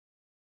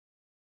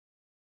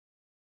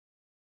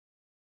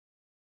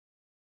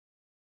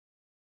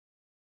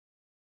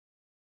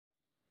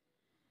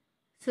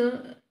So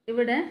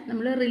ഇവിടെ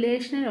നമ്മൾ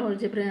relational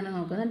ഓൾജിബ്രയാണ്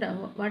നോക്കുന്നത്.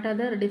 What are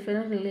the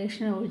different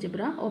relational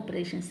algebra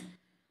operations.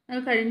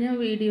 കഴിഞ്ഞ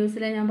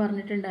വീഡിയോസിൽ ഞാൻ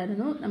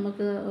പറഞ്ഞിട്ടുണ്ടായിരുന്നു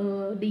നമുക്ക്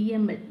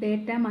DML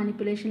ഡേറ്റ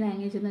മാനിപ്പുലേഷൻ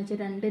ലാംഗ്വേജ് എന്ന് വെച്ചാൽ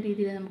രണ്ട്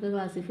രീതിയിൽ നമുക്ക്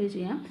ക്ലാസിഫൈ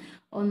ചെയ്യാം.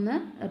 ഒന്ന്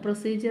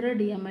പ്രൊസീജിയർ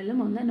DMLഉം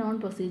ഒന്ന് നോൺ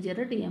പ്രൊസീജിയർ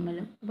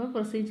DMLഉം. അപ്പോൾ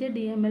പ്രൊസീജിയർ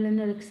DML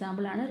എന്നൊരു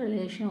എക്സാമ്പിളാണ്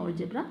റിലേഷൻ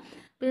ഓൾജിബ്ര.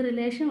 അപ്പോൾ ഈ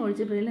റിലേഷൻ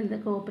ഓൾജിബ്രയിൽ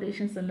എന്തൊക്കെ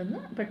ഓപ്പറേഷൻസ്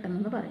ഉണ്ടെന്ന്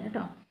പെട്ടെന്ന് പറയാം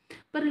കേട്ടോ.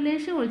 അപ്പോൾ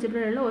റിലേഷൻ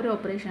ഓൾജിബ്രയിലുള്ള ഒരു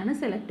ഓപ്പറേഷനാണ്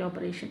സെലക്ട്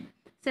ഓപ്പറേഷൻ.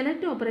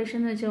 സെലക്ട് ഓപ്പറേഷൻ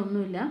എന്ന് വെച്ചാൽ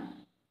ഒന്നുമില്ല,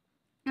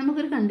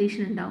 നമുക്കൊരു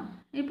കണ്ടീഷൻ ഉണ്ടാവും.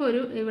 ഇപ്പോൾ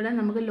ഇവിടെ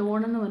നമുക്ക് ലോൺ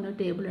എന്ന് പറഞ്ഞൊരു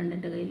ടേബിൾ ഉണ്ട്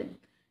എൻ്റെ കയ്യിൽ.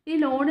 ഈ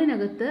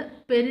ലോണിനകത്ത്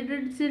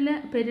പെരിഡിഡ്ജ് എന്ന്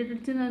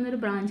പറയുന്നൊരു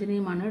ബ്രാഞ്ച്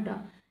നെയിമാണ് കേട്ടോ.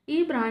 ഈ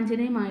ബ്രാഞ്ച്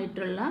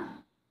നെയിമായിട്ടുള്ള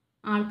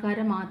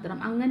ആൾക്കാരെ മാത്രം,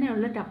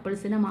 അങ്ങനെയുള്ള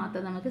ടപ്പിൾസിനെ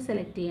മാത്രം നമുക്ക്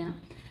സെലക്ട് ചെയ്യണം.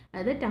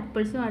 അതായത്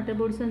ടപ്പിൾസും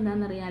ആട്രിബ്യൂട്ട്സും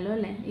എന്താണെന്ന് അറിയാമല്ലോ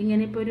അല്ലേ.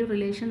 ഇങ്ങനെ ഇപ്പോൾ ഒരു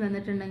റിലേഷൻ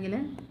തന്നിട്ടുണ്ടെങ്കിൽ,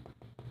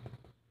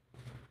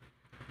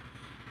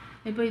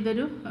 ഇപ്പോൾ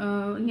ഇതൊരു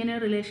ഇങ്ങനെ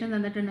റിലേഷൻ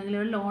തന്നിട്ടുണ്ടെങ്കിൽ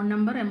ഒരു ലോൺ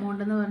നമ്പർ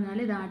എമൗണ്ട് എന്ന് പറഞ്ഞാൽ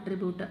ഇത്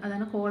ആട്രിബ്യൂട്ട്,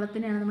 അതാണ്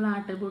കോളത്തിനെയാണ് നമ്മൾ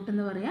ആട്രിബ്യൂട്ട്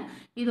എന്ന് പറയുക.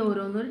 ഇത്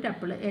ഓരോന്നും ഒരു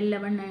ടപ്പിൾ,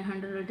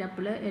 L11,900 ഒരു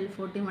ടപ്പിൾ,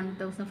 L14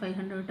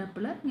 1,500 ഒരു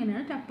ടപ്പിൾ,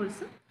 ഇങ്ങനെയാണ്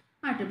ടപ്പിൾസും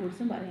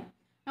ആട്രിബ്യൂട്ട്സും പറയാം.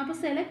 അപ്പോൾ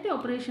സെലക്ട്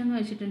ഓപ്പറേഷൻ എന്ന്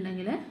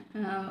വെച്ചിട്ടുണ്ടെങ്കിൽ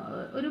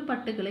ഒരു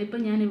പർട്ടിക്കുലർ,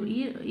 ഇപ്പോൾ ഞാൻ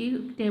ഈ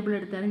ടേബിൾ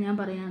എടുത്താൽ ഞാൻ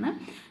പറയുകയാണ്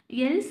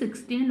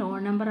L16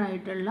 ലോൺ നമ്പർ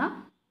ആയിട്ടുള്ള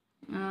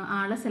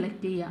ആളെ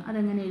സെലക്ട് ചെയ്യുക.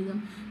 അതെങ്ങനെ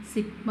എഴുതും?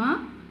 Sigma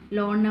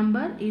loan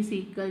number is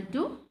equal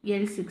to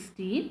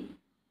L16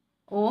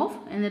 of,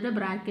 എന്നിട്ട്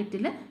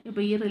ബ്രാക്കറ്റിൽ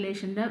ഇപ്പോൾ ഈ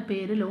റിലേഷൻ്റെ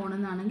പേര് ലോൺ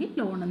എന്നാണെങ്കിൽ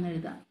ലോൺ എന്ന്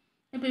എഴുതാം.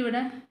 ഇപ്പോൾ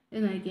ഇവിടെ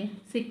ഇത് നോക്കിയേ,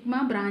 sigma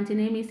branch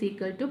name is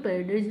equal to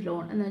പെരിഡിഡ്ജ്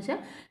loan എന്ന് വെച്ചാൽ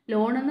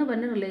ലോൺ എന്ന്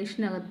പറഞ്ഞ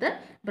റിലേഷനകത്ത്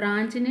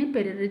ബ്രാഞ്ച് നെയിം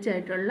പെരിഡിഡ്ജ്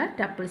ആയിട്ടുള്ള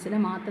ടപ്പിൾസിനെ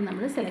മാത്രം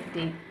നമ്മൾ സെലക്ട്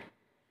ചെയ്യും.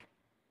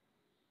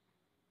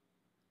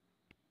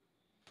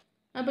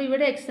 അപ്പോൾ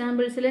ഇവിടെ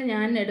എക്സാമ്പിൾസിൽ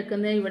ഞാൻ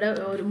എടുക്കുന്നത് ഇവിടെ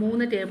ഒരു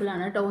 3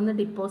 ടേബിളാണ് കേട്ടോ. ഒന്ന്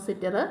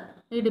ഡിപ്പോസിറ്റർ,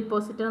 ഈ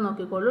ഡിപ്പോസിറ്റർ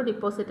നോക്കിക്കോളൂ.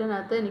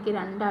 ഡിപ്പോസിറ്ററിനകത്ത് എനിക്ക്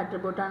 2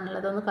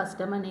 ആട്രിബ്യൂട്ടാണുള്ളത്, ഒന്ന്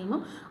കസ്റ്റമർ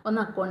നെയിമും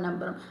ഒന്ന് അക്കൗണ്ട്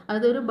നമ്പറും.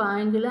 അതൊരു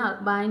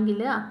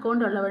ബാങ്കിൽ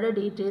അക്കൗണ്ട് ഉള്ളവരുടെ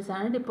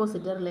ഡീറ്റെയിൽസാണ്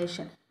ഡിപ്പോസിറ്റർ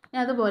റിലേഷൻ.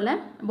 അതുപോലെ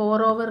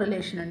ബോറോവർ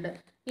റിലേഷൻ ഉണ്ട്.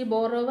 ഈ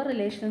ബോറോവർ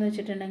റിലേഷൻ എന്ന്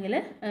വെച്ചിട്ടുണ്ടെങ്കിൽ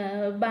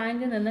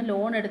ബാങ്കിൽ നിന്ന്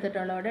ലോൺ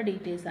എടുത്തിട്ടുള്ളവരുടെ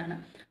ഡീറ്റെയിൽസാണ്.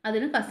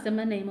 അതിന്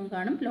കസ്റ്റമർ നെയിമും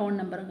കാണും, ലോൺ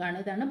നമ്പറും കാണും.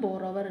 ഇതാണ്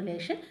ബോറോവർ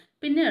റിലേഷൻ.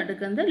 പിന്നെ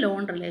എടുക്കുന്നത്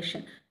loan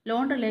relation.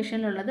 Loan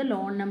റിലേഷനിലുള്ളത്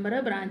loan number,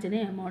 ബ്രാഞ്ചിന്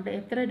amount,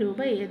 എത്ര രൂപ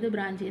ഏത്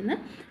ബ്രാഞ്ചിൽ നിന്ന്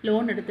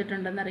ലോൺ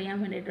എടുത്തിട്ടുണ്ടെന്ന് അറിയാൻ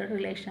വേണ്ടിയിട്ടുള്ള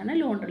റിലേഷനാണ്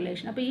ലോൺ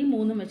റിലേഷൻ. അപ്പോൾ ഈ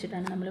 3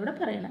 വെച്ചിട്ടാണ് നമ്മളിവിടെ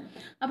പറയുന്നത്.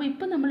 അപ്പോൾ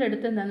ഇപ്പോൾ നമ്മൾ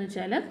എടുത്തെന്താണെന്ന്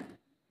വെച്ചാൽ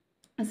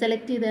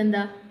സെലക്ട് ചെയ്ത്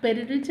എന്താ,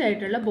 പെരിഡിഡ്ജ്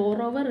ആയിട്ടുള്ള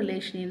ബോറോവർ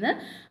റിലേഷനിൽ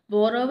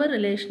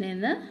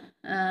നിന്ന്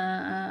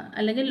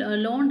അല്ലെങ്കിൽ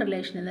ലോൺ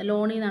റിലേഷനിൽ നിന്ന്,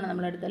 ലോണിൽ നിന്നാണ്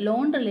നമ്മളെടുത്തത്.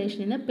 ലോൺ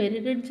റിലേഷനിൽ നിന്ന്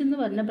പെരിഡിഡ്ജ് എന്ന്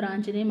പറഞ്ഞ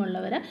ബ്രാഞ്ച് നെയിം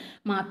ഉള്ളവരെ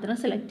മാത്രം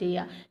സെലക്ട്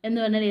ചെയ്യുക. എന്ന്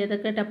പറഞ്ഞാൽ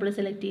ഏതൊക്കെ ടപ്പിൾ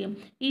സെലക്ട് ചെയ്യും?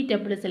 ഈ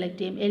ടപ്പിൾ സെലക്ട്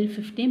ചെയ്യും.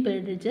 L15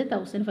 പെരിഡിഡ്ജ്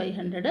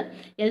 1500,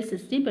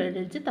 L16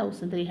 പെരിഡിഡ്ജ്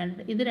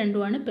 1300. ഇത്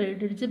രണ്ടുമാണ്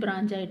പെരിഡിഡ്ജ്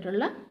ബ്രാഞ്ച്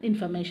ആയിട്ടുള്ള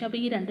ഇൻഫർമേഷൻ.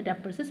 അപ്പോൾ ഈ 2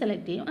 ടപ്പിൾസ്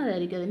സെലക്ട് ചെയ്യും.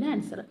 അതായിരിക്കും അതിൻ്റെ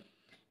ആൻസർ.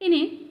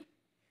 ഇനി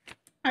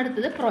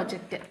അടുത്തത്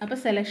പ്രോജക്റ്റ്. അപ്പോൾ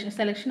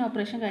സെലക്ഷൻ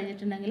ഓപ്പറേഷൻ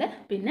കഴിഞ്ഞിട്ടുണ്ടെങ്കിൽ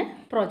പിന്നെ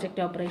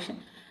പ്രോജക്റ്റ് ഓപ്പറേഷൻ.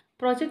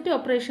 പ്രോജക്റ്റ്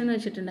ഓപ്പറേഷൻ എന്ന്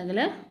വെച്ചിട്ടുണ്ടെങ്കിൽ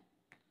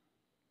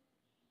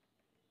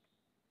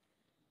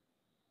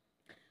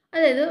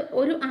അതായത്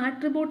ഒരു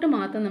ആട്രിബ്യൂട്ട്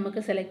മാത്രം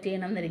നമുക്ക് സെലക്ട്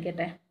ചെയ്യണം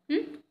എന്നിരിക്കട്ടെ.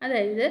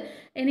 അതായത്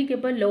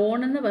എനിക്കിപ്പോൾ ലോൺ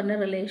എന്ന് പറഞ്ഞ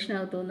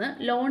റിലേഷനകത്തുനിന്ന്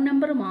ലോൺ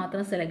നമ്പർ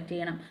മാത്രം സെലക്ട്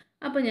ചെയ്യണം.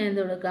 അപ്പോൾ ഞാൻ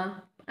എന്ത് കൊടുക്കുക?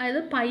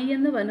 അതായത് പൈ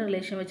എന്ന് പറഞ്ഞ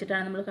റിലേഷൻ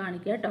വെച്ചിട്ടാണ് നമ്മൾ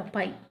കാണിക്കുക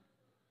കേട്ടോ.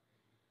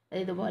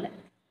 ഇതുപോലെ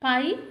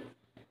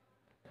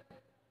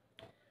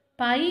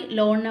pi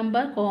loan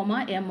number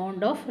comma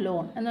amount of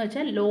loan എന്ന്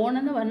വെച്ചാൽ ലോൺ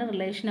എന്ന് പറഞ്ഞ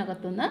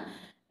റിലേഷനകത്തുനിന്ന്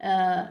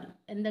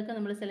എന്തൊക്കെ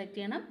നമ്മൾ സെലക്ട്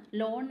ചെയ്യണം?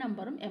 ലോൺ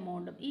നമ്പറും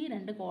എമൗണ്ടും, ഈ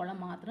 2 കോളം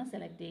മാത്രം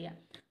സെലക്ട് ചെയ്യുക.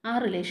 ആ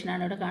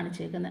റിലേഷനാണ് ഇവിടെ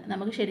കാണിച്ചേക്കുന്നത്.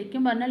 നമുക്ക്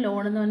ശരിക്കും പറഞ്ഞാൽ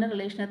ലോൺ എന്ന് പറഞ്ഞ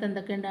റിലേഷനകത്ത്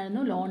എന്തൊക്കെ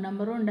ഉണ്ടായിരുന്നു? ലോൺ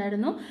നമ്പറും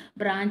ഉണ്ടായിരുന്നു,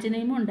 ബ്രാഞ്ച്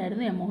നെയിമും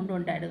ഉണ്ടായിരുന്നു, എമൗണ്ടും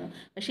ഉണ്ടായിരുന്നു.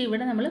 പക്ഷേ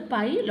ഇവിടെ നമ്മൾ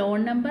പൈ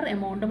ലോൺ നമ്പർ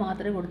എമൗണ്ട്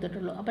മാത്രമേ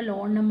കൊടുത്തിട്ടുള്ളൂ. അപ്പോൾ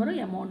ലോൺ നമ്പറും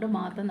എമൗണ്ടും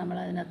മാത്രം നമ്മൾ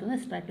അതിനകത്ത് നിന്ന്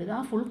എക്സ്ട്രാക്ട് ചെയ്തു.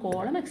 ആ ഫുൾ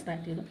കോളം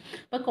എക്സ്ട്രാക്ട് ചെയ്തു.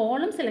 അപ്പോൾ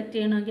കോളം സെലക്ട്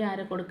ചെയ്യണമെങ്കിൽ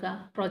ആരെ കൊടുക്കുക?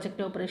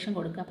 പ്രോജക്റ്റ് ഓപ്പറേഷൻ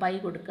കൊടുക്കുക, പൈ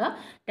കൊടുക്കുക.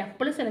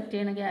 ടപ്പിൾ സെലക്ട്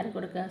ചെയ്യണമെങ്കിൽ ആരെ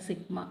കൊടുക്കുക?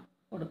 സിഗ്മ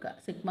കൊടുക്കുക.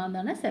 സിഗ്മ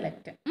എന്നാണ്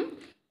സെലക്ട്.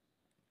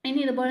 ഇനി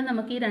ഇതുപോലെ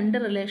നമുക്ക് ഈ 2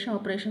 റിലേഷൻ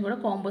ഓപ്പറേഷൻ കൂടെ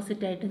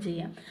കോമ്പോസിറ്റ് ആയിട്ടും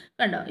ചെയ്യാം.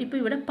 കണ്ടോ, ഇപ്പോൾ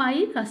ഇവിടെ pi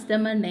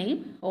customer name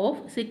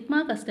of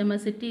sigma customer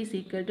city is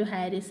equal to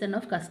Harrison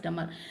of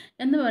customer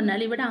എന്ന്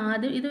പറഞ്ഞാൽ ഇവിടെ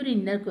ആദ്യം ഇതൊരു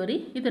ഇന്നർ ക്വറി,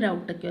 ഇതൊരു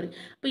ഔട്ടർ ക്വറി.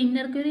 അപ്പോൾ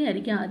ഇന്നർ ക്വറി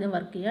ആയിരിക്കും ആദ്യം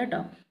വർക്ക് ചെയ്യുക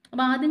കേട്ടോ.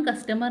 അപ്പോൾ ആദ്യം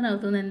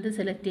കസ്റ്റമറിനകത്തുനിന്ന് എന്ത്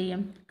സെലക്ട്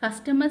ചെയ്യും?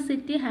 കസ്റ്റമർ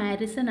സിറ്റി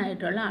ഹാരിസൺ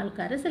ആയിട്ടുള്ള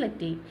ആൾക്കാരെ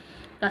സെലക്ട് ചെയ്യും.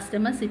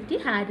 കസ്റ്റമർ സിറ്റി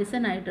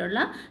ഹാരിസൺ ആയിട്ടുള്ള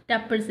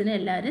ടപ്പിൾസിനെ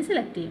എല്ലാവരും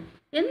സെലക്ട് ചെയ്യും.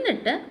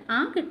 എന്നിട്ട് ആ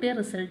കിട്ടിയ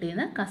റിസൾട്ടിൽ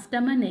നിന്ന്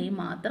കസ്റ്റമർ നെയിം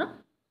മാത്രം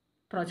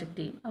പ്രൊജക്റ്റ്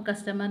ചെയ്യും. ആ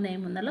കസ്റ്റമർ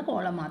നെയിം എന്നുള്ള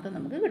കോളം മാത്രം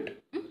നമുക്ക് കിട്ടും.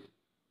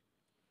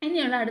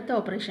 ഇനിയുള്ള അടുത്ത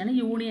ഓപ്പറേഷനാണ്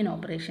യൂണിയൻ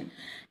ഓപ്പറേഷൻ.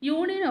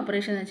 യൂണിയൻ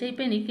ഓപ്പറേഷൻ എന്ന് വെച്ചാൽ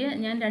ഇപ്പോൾ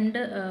ഞാൻ 2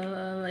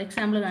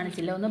 എക്സാമ്പിൾ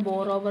കാണിച്ചില്ല, ഒന്ന്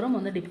ബോറോവറും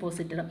ഒന്ന്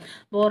ഡിപ്പോസിറ്ററും.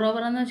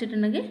 ബോറോവർ എന്ന്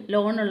വെച്ചിട്ടുണ്ടെങ്കിൽ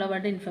ലോൺ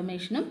ഉള്ളവരുടെ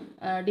ഇൻഫർമേഷനും,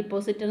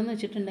 ഡിപ്പോസിറ്റർ എന്ന്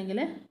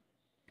വെച്ചിട്ടുണ്ടെങ്കിൽ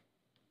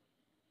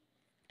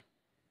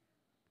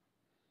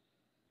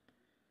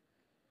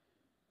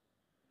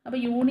അപ്പോൾ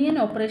യൂണിയൻ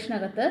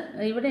ഓപ്പറേഷനകത്ത്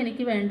ഇവിടെ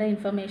എനിക്ക് വേണ്ട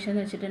ഇൻഫർമേഷൻ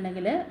എന്ന്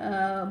വെച്ചിട്ടുണ്ടെങ്കിൽ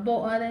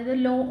അതായത്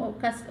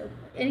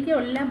എനിക്ക്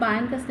എല്ലാ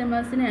ബാങ്ക്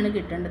കസ്റ്റമേഴ്സിനെയാണ്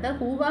കിട്ടേണ്ടത്.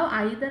 Who have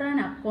either an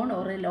account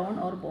or A loan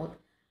or both.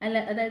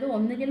 അതായത്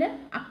ഒന്നുകിൽ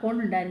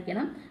അക്കൗണ്ട്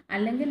ഉണ്ടായിരിക്കണം,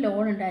 അല്ലെങ്കിൽ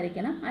ലോൺ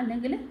ഉണ്ടായിരിക്കണം,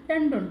 അല്ലെങ്കിൽ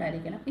രണ്ടും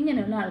ഉണ്ടായിരിക്കണം.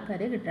 ഇങ്ങനെയുള്ള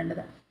ആൾക്കാരെ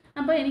കിട്ടേണ്ടത്.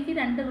 അപ്പോൾ എനിക്ക്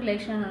രണ്ട്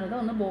റിലേഷനാണുള്ളത്,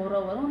 ഒന്ന്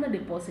ബോറോവറും ഒന്ന്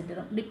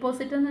ഡിപ്പോസിറ്ററും.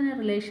 ഡിപ്പോസിറ്റർ എന്ന് പറഞ്ഞ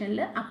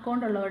റിലേഷനിൽ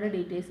അക്കൗണ്ട് ഉള്ളവരുടെ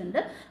ഡീറ്റെയിൽസ് ഉണ്ട്,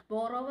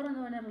 ബോറോവർ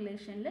എന്ന് പറഞ്ഞ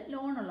റിലേഷനിൽ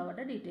ലോൺ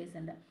ഉള്ളവരുടെ ഡീറ്റെയിൽസ്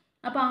ഉണ്ട്.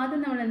 അപ്പോൾ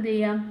ആദ്യം നമ്മൾ എന്ത്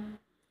ചെയ്യാം,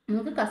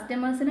 നമുക്ക്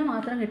കസ്റ്റമേഴ്സിനെ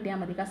മാത്രം കിട്ടിയാൽ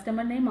മതി,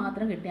 കസ്റ്റമർ നെയിം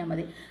മാത്രം കിട്ടിയാൽ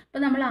മതി.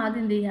 അപ്പോൾ നമ്മൾ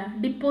ആദ്യം എന്ത് ചെയ്യുക,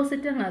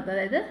 ഡിപ്പോസിറ്ററിനകത്ത്,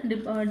 അതായത്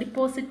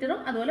ഡിപ്പോസിറ്ററും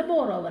അതുപോലെ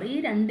ബോറോവർ, ഈ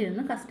രണ്ടിൽ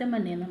നിന്ന്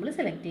കസ്റ്റമർ നെയിം നമ്മൾ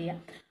സെലക്ട്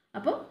ചെയ്യുക.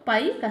 അപ്പോൾ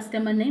പൈ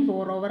കസ്റ്റമർ നെയിം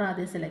ബോറോവർ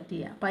ആദ്യം സെലക്ട്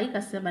ചെയ്യുക, പൈ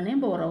കസ്റ്റമർ നെയിം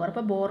ബോറോവർ.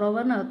 അപ്പോൾ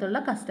ബോറോവറിനകത്തുള്ള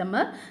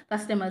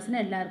കസ്റ്റമേഴ്സിന്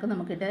എല്ലാവർക്കും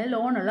നമുക്ക് കിട്ടി, അതായത്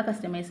ലോണുള്ള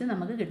കസ്റ്റമേഴ്സിന്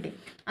നമുക്ക് കിട്ടി.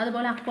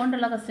 അതുപോലെ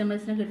അക്കൗണ്ടുള്ള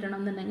കസ്റ്റമേഴ്സിന്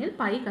കിട്ടണമെന്നുണ്ടെങ്കിൽ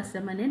പൈ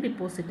കസ്റ്റമർ നെയിം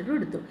ഡിപ്പോസിറ്ററും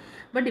എടുത്തു.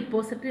 അപ്പോൾ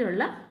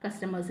ഡിപ്പോസിറ്ററിയുള്ള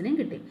കസ്റ്റമേഴ്സിനെയും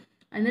കിട്ടി.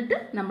 എന്നിട്ട്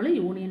നമ്മൾ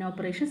യൂണിയൻ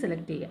ഓപ്പറേഷൻ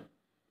സെലക്ട് ചെയ്യുക.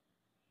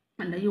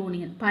 അല്ല,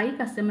 union pi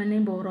customer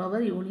name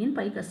borrower union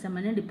pi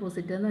customer name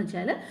deposit എന്ന്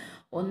വെച്ചാൽ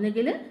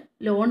ഒന്നുകിൽ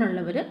ലോൺ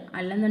ഉള്ളവർ,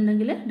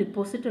 അല്ലെന്നുണ്ടെങ്കിൽ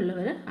ഡിപ്പോസിറ്റ്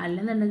ഉള്ളവർ,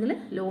 അല്ലെന്നുണ്ടെങ്കിൽ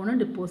ലോണും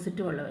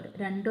ഡിപ്പോസിറ്റും ഉള്ളവർ,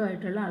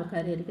 രണ്ടുമായിട്ടുള്ള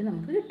ആൾക്കാരായിരിക്കും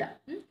നമുക്ക്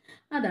കിട്ടുക.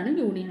 അതാണ്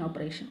യൂണിയൻ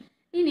ഓപ്പറേഷൻ.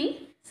 ഇനി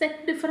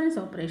സെറ്റ് ഡിഫറൻസ്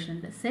ഓപ്പറേഷൻ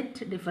ഉണ്ട്.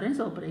 സെറ്റ്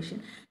ഡിഫറൻസ് ഓപ്പറേഷൻ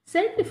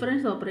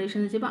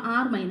എന്ന് വെച്ചാൽ ഇപ്പോൾ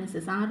ആർ മൈനസ്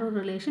എസ്, ആർ ഒരു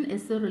റിലേഷൻ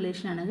എസ് ഒരു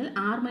റിലേഷൻ ആണെങ്കിൽ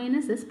R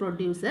minus S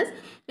producers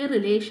A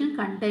relation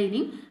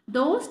containing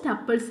those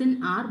tuples in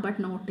R but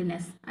not in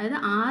S. അതായത്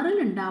ആറിൽ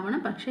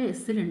ഉണ്ടാവണം പക്ഷേ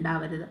എസ്സിൽ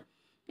ഉണ്ടാവരുത്.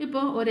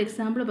 ഇപ്പോൾ ഒരു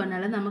എക്സാമ്പിൾ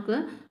പറഞ്ഞാൽ നമുക്ക്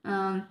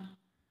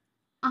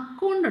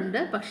അക്കൗണ്ട് ഉണ്ട്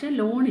പക്ഷേ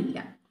ലോണില്ല,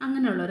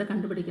 അങ്ങനെയുള്ളവരെ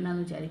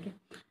കണ്ടുപിടിക്കണമെന്ന് വിചാരിക്കും.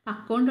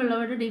 അക്കൗണ്ട്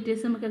ഉള്ളവരുടെ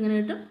ഡീറ്റെയിൽസ് നമുക്ക് എങ്ങനെ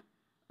കിട്ടും,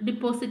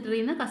 ഡിപ്പോസിറ്ററിൽ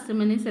നിന്ന്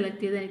കസ്റ്റമർ നെയിം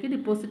സെലക്ട് ചെയ്ത് എനിക്ക്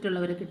ഡിപ്പോസിറ്റ്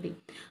ഉള്ളവരെ കിട്ടി.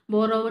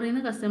 ബോറോവറിൽ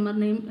നിന്ന് കസ്റ്റമർ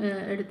നെയിം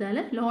എടുത്താൽ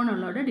ലോൺ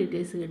ഉള്ളവരുടെ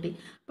ഡീറ്റെയിൽസ് കിട്ടി.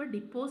 അപ്പോൾ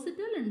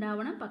ഡിപ്പോസിറ്റിൽ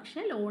ഉണ്ടാവണം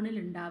പക്ഷേ ലോണിൽ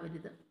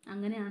ഉണ്ടാവരുത്.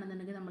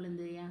 അങ്ങനെയാണെന്നുണ്ടെങ്കിൽ നമ്മൾ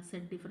എന്ത് ചെയ്യുക,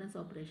 സെറ്റ് ഡിഫറൻസ്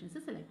ഓപ്പറേഷൻസ്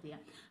സെലക്ട്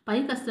ചെയ്യാം. Pi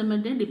customer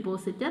name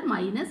depositor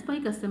minus pi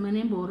customer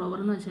name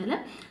borrower എന്ന് വെച്ചാൽ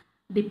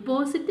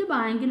ഡിപ്പോസിറ്റ്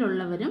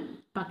ബാങ്കിലുള്ളവരും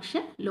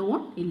പക്ഷേ ലോൺ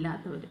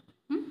ഇല്ലാത്തവരും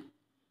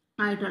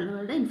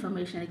ആയിട്ടുള്ളവരുടെ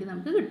ഇൻഫർമേഷൻ ആയിരിക്കും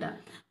നമുക്ക് കിട്ടുക.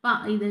 അപ്പോൾ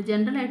ഇത്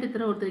ജനറലായിട്ട്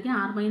ഇത്ര കൊടുത്തിരിക്കുക.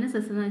 ആർ മൈനസ്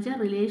എസ് എന്ന് വെച്ചാൽ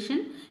relation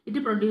it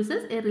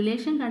producers A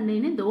relation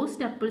containing those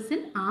tuples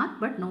in R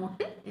but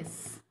not S.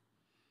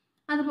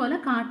 അതുപോലെ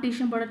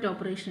കാർട്ടീഷ്യൻ പ്രോഡക്റ്റ്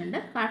ഓപ്പറേഷൻ ഉണ്ട്.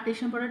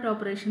 കാർട്ടീഷ്യൻ പ്രോഡക്റ്റ്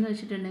ഓപ്പറേഷൻ എന്ന്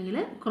വെച്ചിട്ടുണ്ടെങ്കിൽ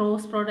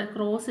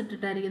ക്രോസ്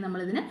ഇട്ടിട്ടായിരിക്കും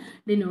നമ്മളിതിനെ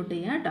ഡിനോട്ട്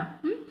ചെയ്യുക കേട്ടോ.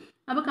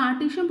 അപ്പോൾ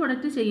കാർട്ടീഷ്യൻ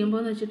പ്രൊഡക്റ്റ്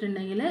ചെയ്യുമ്പോൾ എന്ന്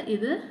വെച്ചിട്ടുണ്ടെങ്കിൽ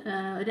ഇത്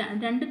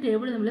രണ്ട്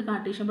ടേബിൾ നമ്മൾ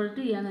കാർട്ടീഷ്യൻ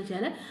പ്രൊഡക്റ്റ് ചെയ്യാന്ന്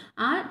വെച്ചാൽ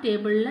ആ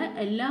ടേബിളിലെ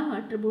എല്ലാ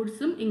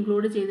ആട്രിബ്യൂട്ട്സും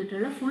ഇൻക്ലൂഡ്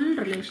ചെയ്തിട്ടുള്ള ഫുൾ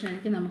റിലേഷൻ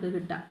ആയിരിക്കും നമുക്ക്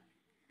കിട്ടുക.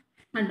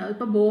 ഉണ്ടോ,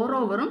 ഇപ്പോൾ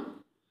ബോറോവറും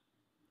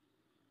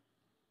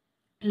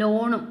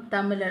ലോണും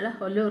തമ്മിലുള്ള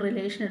ഒരു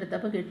റിലേഷൻ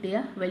എടുത്തപ്പോൾ കിട്ടിയ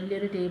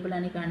വലിയൊരു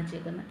ടേബിളാണ് ഈ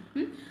കാണിച്ചേക്കുന്നത്.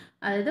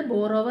 അതായത്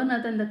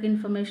ബോറോവറിനകത്ത് എന്തൊക്കെ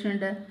ഇൻഫർമേഷൻ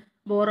ഉണ്ട്,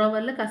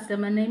 ബോറോവറിൽ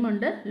കസ്റ്റമർ നെയിം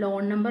ഉണ്ട്,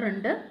 ലോൺ നമ്പർ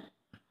ഉണ്ട്,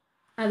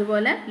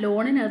 അതുപോലെ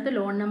ലോണിനകത്ത്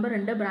ലോൺ നമ്പർ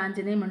ഉണ്ട്,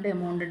 ബ്രാഞ്ച് നെയിം ഉണ്ട്,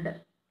 എമൗണ്ട് ഉണ്ട്.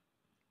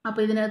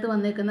 അപ്പോൾ ഇതിനകത്ത്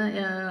വന്നേക്കുന്ന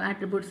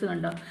ആട്രിബ്യൂട്ട്സ്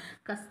കണ്ടോ,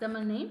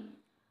 customer name,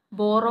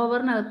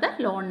 ബോറോവറിനകത്ത്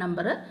loan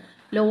number,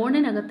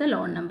 ലോണിനകത്ത്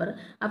loan number.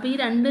 അപ്പോൾ ഈ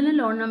രണ്ടിനും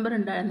ലോൺ നമ്പർ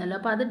ഉണ്ടായിരുന്നല്ലോ,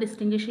 അപ്പോൾ അത്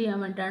ഡിസ്റ്റിങ്വിഷ് ചെയ്യാൻ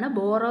വേണ്ടിയിട്ടാണ്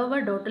ബോറോവർ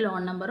ഡോട്ട്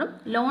ലോൺ നമ്പറും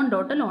ലോൺ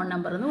ഡോട്ട് ലോൺ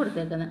നമ്പർ എന്ന്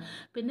കൊടുത്തേക്കുന്നത്.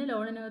 പിന്നെ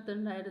ലോണിനകത്ത്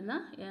ഉണ്ടായിരുന്ന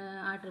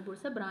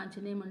ആട്രിബ്യൂട്ട്സ്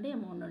ബ്രാഞ്ച് നെയിം ഉണ്ട്,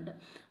 എമൗണ്ട് ഉണ്ട്.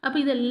 അപ്പോൾ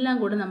ഇതെല്ലാം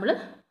കൂടെ നമ്മൾ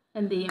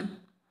എന്ത് ചെയ്യും,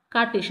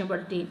 കാർട്ടീഷ്യൻ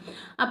പ്രൊഡക്റ്റ് ചെയ്യും.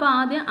 അപ്പോൾ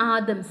ആദ്യം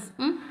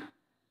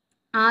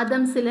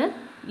ആദംസിൽ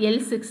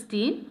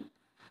L16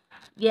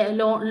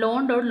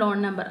 loan dot loan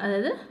number,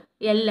 അതായത്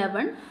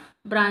L11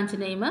 ബ്രാഞ്ച്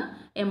നെയിം,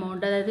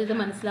 എമൗണ്ട്. അതായത് ഇത്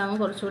മനസ്സിലാവാൻ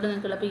കുറച്ചുകൂടി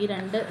നിങ്ങൾക്ക്. അപ്പോൾ ഈ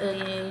രണ്ട്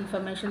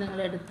ഇൻഫർമേഷൻ നിങ്ങൾ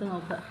എടുത്ത്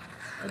നോക്കുക.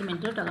 ഒരു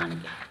മിനിറ്റ് കേട്ടോ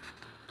കാണിക്കാം.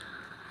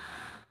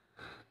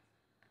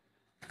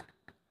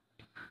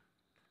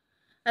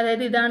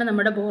 അതായത് ഇതാണ്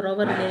നമ്മുടെ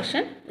ബോറോവർ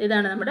റിലേഷൻ,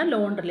 ഇതാണ് നമ്മുടെ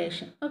ലോൺ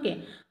റിലേഷൻ. ഓക്കെ,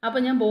 അപ്പോൾ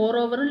ഞാൻ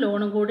ബോറോവറും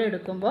ലോണും കൂടെ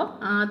എടുക്കുമ്പോൾ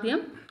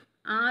ആദ്യം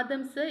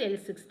ആദംസ്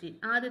L16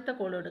 ആദ്യത്തെ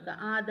കോളം എടുക്കുക,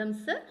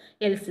 ആദംസ്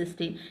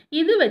L16.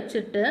 ഇത്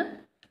വെച്ചിട്ട്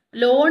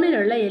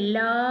ലോണിലുള്ള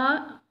എല്ലാ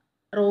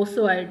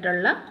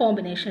റോസുമായിട്ടുള്ള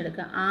കോമ്പിനേഷൻ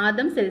എടുക്കുക.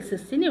 ആദംസ്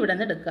L16 ഇവിടെ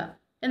നിന്ന് എടുക്കുക,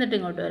 എന്നിട്ട്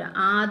ഇങ്ങോട്ട് വരാം.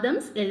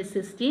 Adams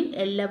L16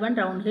 L11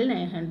 round hill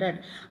 900,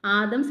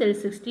 Adams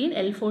L16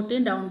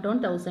 L14 down town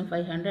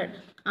 1500,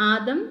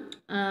 Adam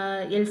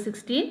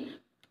L16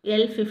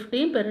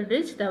 L15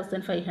 പെറിഡ്രിഡ്ജ്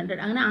 1500.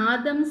 അങ്ങനെ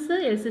ആദംസ്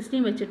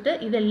L16 വെച്ചിട്ട്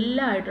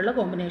ഇതെല്ലാം ആയിട്ടുള്ള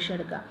കോമ്പിനേഷൻ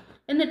എടുക്കുക.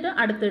 എന്നിട്ട്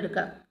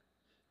അടുത്തെടുക്കുക,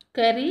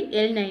 കെറി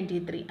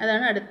L93,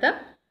 അതാണ് അടുത്ത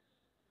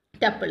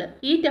ടപ്പിൾ.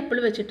 ഈ ടപ്പിൾ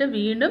വെച്ചിട്ട്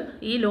വീണ്ടും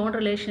ഈ ലോൺ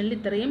റിലേഷനിൽ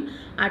ഇത്രയും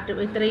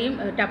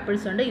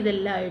ടപ്പിൾസ് ഉണ്ട്,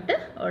 ഇതെല്ലാം ആയിട്ട്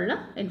ഉള്ള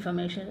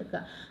ഇൻഫർമേഷൻ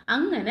എടുക്കുക.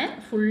 അങ്ങനെ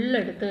ഫുൾ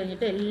എടുത്തു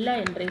കഴിഞ്ഞിട്ട് എല്ലാ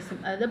എൻട്രീസും,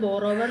 അതായത്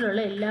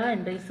ബോറോവറിലുള്ള എല്ലാ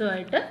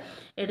എൻട്രീസുമായിട്ട്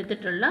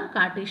എടുത്തിട്ടുള്ള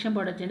കാർട്ടീഷ്യൻ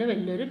പ്രൊഡക്റ്റിൻ്റെ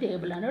വലിയൊരു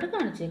ടേബിളാണ് ഇവിടെ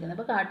കാണിച്ചേക്കുന്നത്.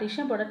 അപ്പോൾ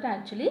കാർട്ടീഷ്യൻ പ്രൊഡക്റ്റ്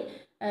ആക്ച്വലി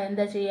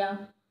എന്താ ചെയ്യുക,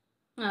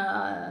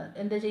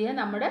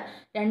 നമ്മുടെ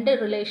രണ്ട്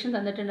റിലേഷൻ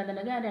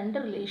തന്നിട്ടുണ്ടെന്നുണ്ടെങ്കിൽ ആ രണ്ട്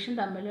റിലേഷൻ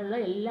തമ്മിലുള്ള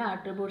എല്ലാ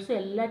ആട്രിബ്യൂട്ട്സും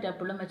എല്ലാ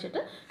ടപ്പിളും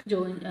വെച്ചിട്ട്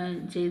ജോയിൻ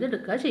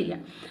ചെയ്തെടുക്കുക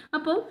ചെയ്യാം.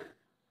 അപ്പോൾ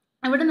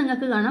ഇവിടെ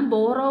നിങ്ങൾക്ക് കാണാം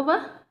ബോറോവർ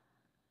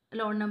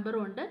ലോൺ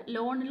നമ്പറും ഉണ്ട്,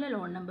 ലോണിലെ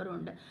ലോൺ നമ്പറും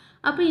ഉണ്ട്.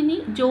 അപ്പോൾ ഇനി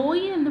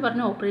ജോയിൻ എന്ന്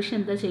പറഞ്ഞ ഓപ്പറേഷൻ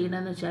എന്താ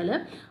ചെയ്യുന്നതെന്ന് വെച്ചാൽ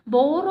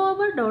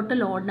ബോറോവർ ഡോട്ട്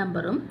ലോൺ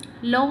നമ്പറും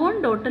ലോൺ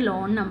ഡോട്ട്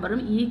ലോൺ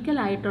നമ്പറും ഈക്വൽ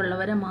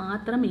ആയിട്ടുള്ളവരെ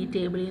മാത്രം ഈ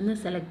ടേബിളിൽ നിന്ന്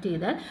സെലക്ട്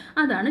ചെയ്താൽ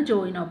അതാണ്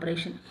ജോയിൻ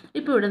ഓപ്പറേഷൻ.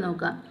 ഇപ്പോൾ ഇവിടെ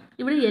നോക്കാം,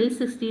 ഇവിടെ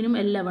L16ഉം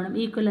L11ഉം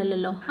ഈക്വൽ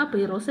അല്ലല്ലോ, അപ്പോൾ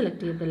ഈ റോ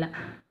സെലക്ട് ചെയ്യത്തില്ല.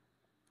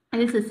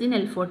 L16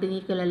 L14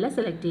 ഈക്വൽ അല്ല,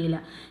 സെലക്ട് ചെയ്യില്ല.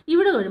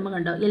 ഇവിടെ വരുമ്പോൾ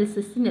കണ്ടോ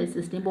L16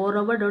 L16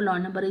 borrower dot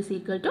loan number is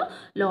equal to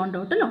loan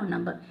dot loan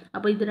number.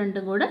 അപ്പോൾ ഇത്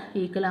രണ്ടും കൂടെ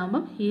ഈക്വൽ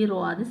ആകുമ്പം ഈ റോ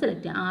ആദ്യം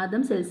സെലക്ട് ചെയ്യാം.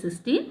 ആദ്യം സെൽ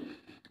 16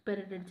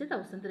 പെരഡ് അടിച്ച്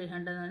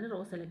 1300 എന്നാണ് റോ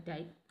സെലക്ട്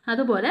ആയി.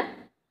 അതുപോലെ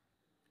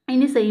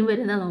ഇനി സെയിം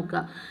വരുന്നത്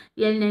നോക്കുക.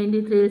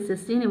 L93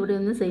 L16 ഇവിടെ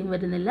ഒന്നും സെയിം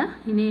വരുന്നില്ല.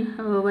 ഇനി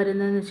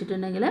വരുന്നതെന്ന്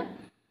വെച്ചിട്ടുണ്ടെങ്കിൽ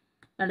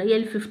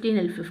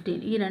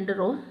L15 ഈ രണ്ട്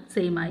റോ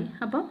സെയിം ആയി.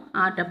 അപ്പം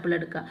ആ ടപ്പിൾ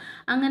എടുക്കുക.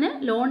 അങ്ങനെ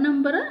ലോൺ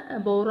നമ്പർ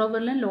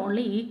ബോറോവറിലും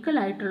ലോണിലും ഈക്വൽ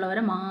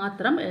ആയിട്ടുള്ളവരെ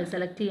മാത്രം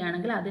സെലക്ട്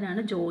ചെയ്യുകയാണെങ്കിൽ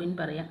അതിനാണ് ജോയിൻ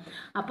പറയുക.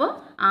 അപ്പോൾ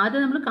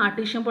ആദ്യം നമ്മൾ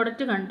കാർട്ടീഷ്യൻ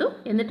പ്രൊഡക്റ്റ് കണ്ടു,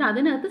 എന്നിട്ട്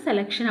അതിനകത്ത്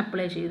സെലക്ഷൻ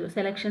അപ്ലൈ ചെയ്തു.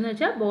 സെലക്ഷൻ എന്ന്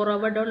വെച്ചാൽ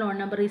borrower dot loan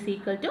number is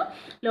equal to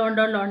loan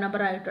dot loan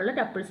number ആയിട്ടുള്ള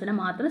ടപ്പിൾസിനെ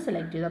മാത്രം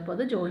സെലക്ട് ചെയ്തു. അപ്പോൾ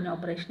അത് ജോയിൻ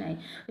ഓപ്പറേഷനായി.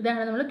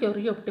 ഇതാണ് നമ്മൾ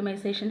ക്വറി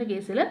ഒപ്റ്റിമൈസേഷൻ്റെ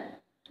കേസിൽ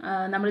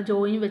നമ്മൾ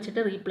ജോയിൻ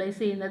വെച്ചിട്ട് റീപ്ലേസ്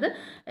ചെയ്യുന്നത്.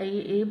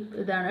 ഈ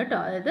ഇതാണ് കേട്ടോ.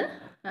 അതായത്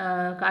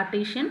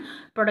കാർട്ടീഷ്യൻ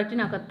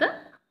പ്രൊഡക്റ്റിനകത്ത്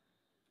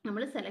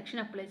നമ്മൾ സെലക്ഷൻ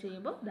അപ്ലൈ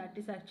ചെയ്യുമ്പോൾ that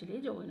is actually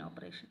join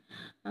operation.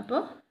 അപ്പോൾ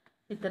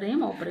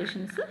ഇത്രയും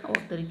ഓപ്പറേഷൻസ്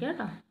ഓർത്തിരിക്കുക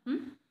കേട്ടോ.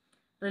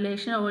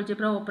 റിലേഷണൽ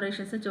ആൾജിബ്ര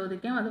ഓപ്പറേഷൻസ്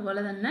ചോദിക്കാം.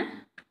 അതുപോലെ തന്നെ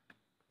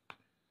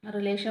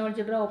റിലേഷണൽ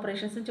ആൾജിബ്ര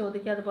ഓപ്പറേഷൻസ്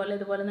ചോദിക്കുക. അതുപോലെ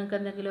ഇതുപോലെ നിങ്ങൾക്ക്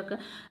എന്തെങ്കിലുമൊക്കെ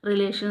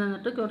റിലേഷൻ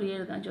തന്നിട്ട് ക്വറി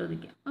എഴുതാൻ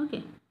ചോദിക്കാം.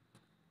 Okay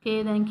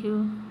thank you.